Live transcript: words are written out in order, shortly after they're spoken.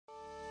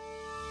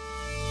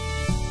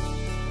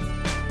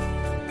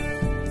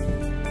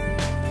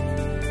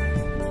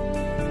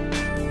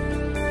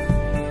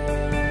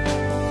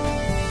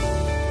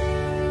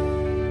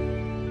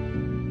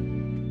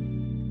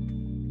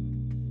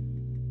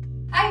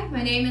Hi,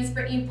 my name is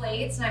Brittany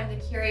Blades and I'm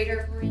the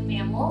curator of marine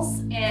mammals,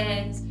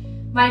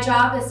 and my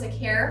job is to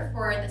care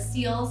for the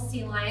seals,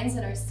 sea lions,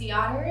 and our sea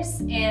otters.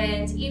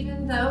 And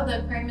even though the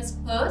aquarium is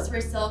closed,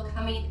 we're still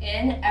coming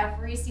in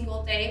every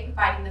single day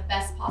providing the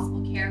best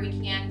possible care we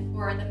can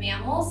for the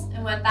mammals.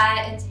 And what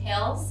that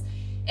entails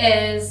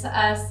is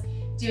us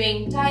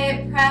doing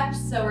diet prep,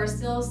 so we're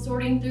still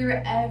sorting through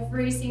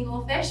every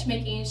single fish,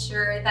 making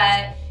sure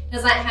that it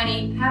doesn't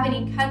have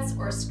any cuts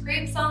or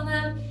scrapes on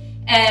them,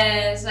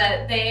 and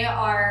that they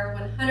are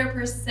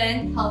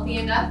 100% healthy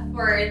enough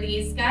for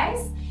these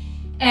guys.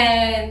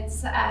 And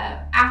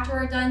after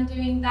we're done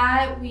doing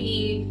that,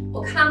 we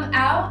will come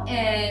out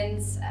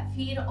and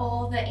feed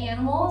all the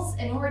animals.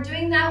 And when we're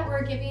doing that,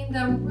 we're giving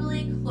them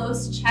really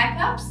close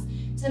checkups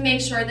to make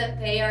sure that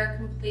they are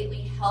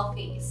completely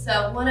healthy.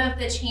 So one of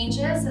the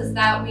changes is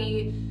that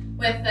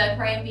with the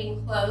aquarium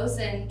being closed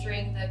and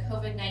during the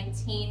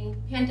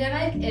COVID-19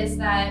 pandemic, is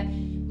that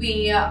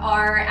we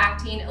are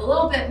acting a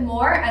little bit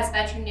more as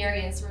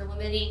veterinarians. We're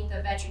limiting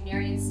the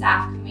veterinarian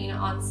staff coming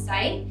on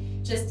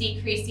site, just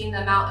decreasing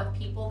the amount of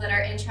people that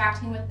are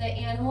interacting with the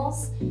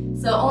animals.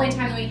 So the only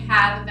time that we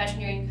have a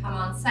veterinarian come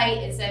on site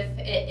is if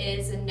it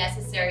is a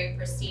necessary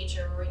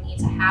procedure where we need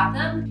to have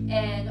them.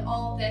 And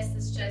all of this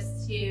is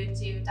just to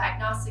do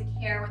diagnostic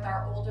care with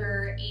our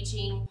older,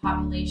 aging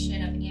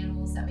population of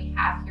animals that we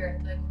have here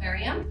at the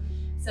aquarium.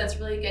 So it's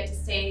really good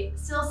to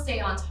still stay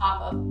on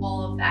top of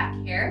all of that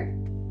care.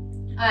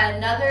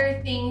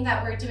 Another thing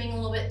that we're doing a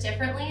little bit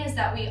differently is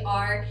that we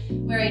are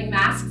wearing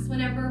masks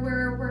whenever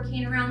we're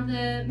working around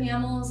the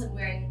mammals, and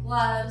wearing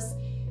gloves,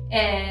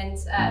 and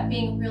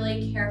being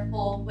really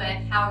careful with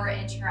how we're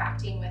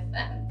interacting with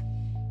them.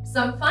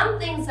 Some fun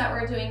things that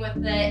we're doing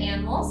with the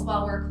animals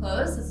while we're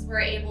closed is we're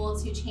able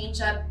to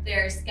change up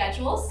their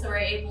schedules. So we're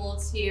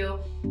able to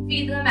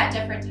feed them at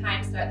different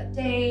times throughout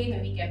the day,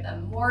 maybe give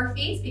them more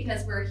feeds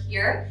because we're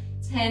here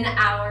 10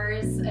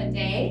 hours a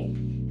day.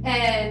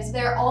 And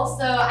they're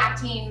also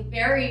acting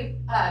very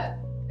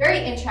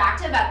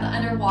interactive at the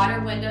underwater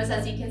windows.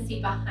 As you can see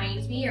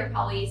behind me, you're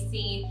probably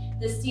seeing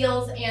the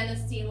seals and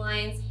the sea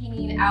lions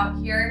hanging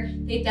out here.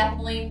 They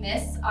definitely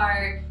miss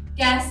our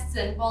guests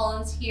and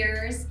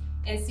volunteers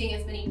and seeing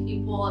as many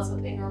people as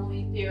what they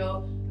normally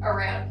do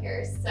around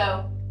here.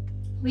 So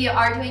we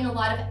are doing a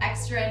lot of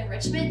extra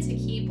enrichment to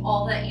keep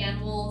all the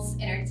animals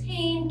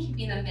entertained,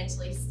 keeping them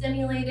mentally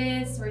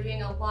stimulated. So we're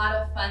doing a lot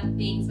of fun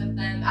things with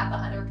them at the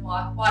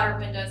underwater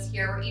windows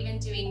here. We're even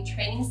doing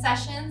training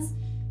sessions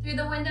through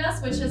the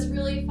windows, which is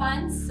really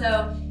fun.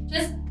 So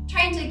just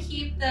trying to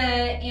keep the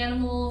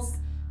animals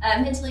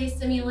mentally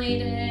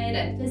stimulated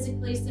and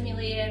physically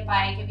stimulated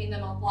by giving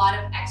them a lot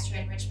of extra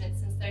enrichment,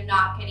 since they're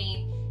not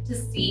getting to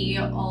see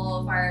all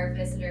of our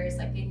visitors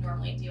like they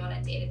normally do on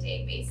a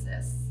day-to-day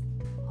basis.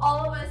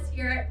 All of us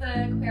here at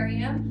the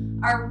aquarium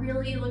are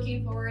really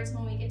looking forward to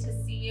when we get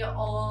to see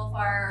all of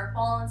our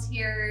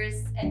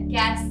volunteers and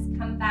guests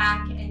come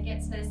back and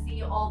get to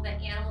see all the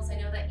animals. I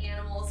know that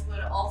animals would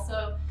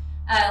also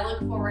look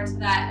forward to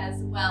that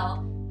as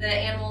well. The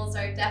animals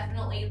are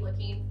definitely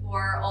looking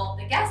for all of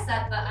the guests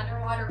at the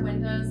underwater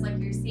windows like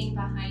you're seeing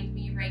behind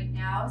me right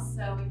now.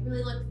 So we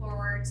really look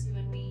forward to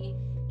when we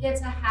get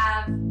to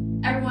have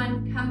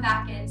everyone come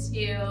back into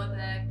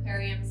the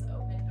aquariums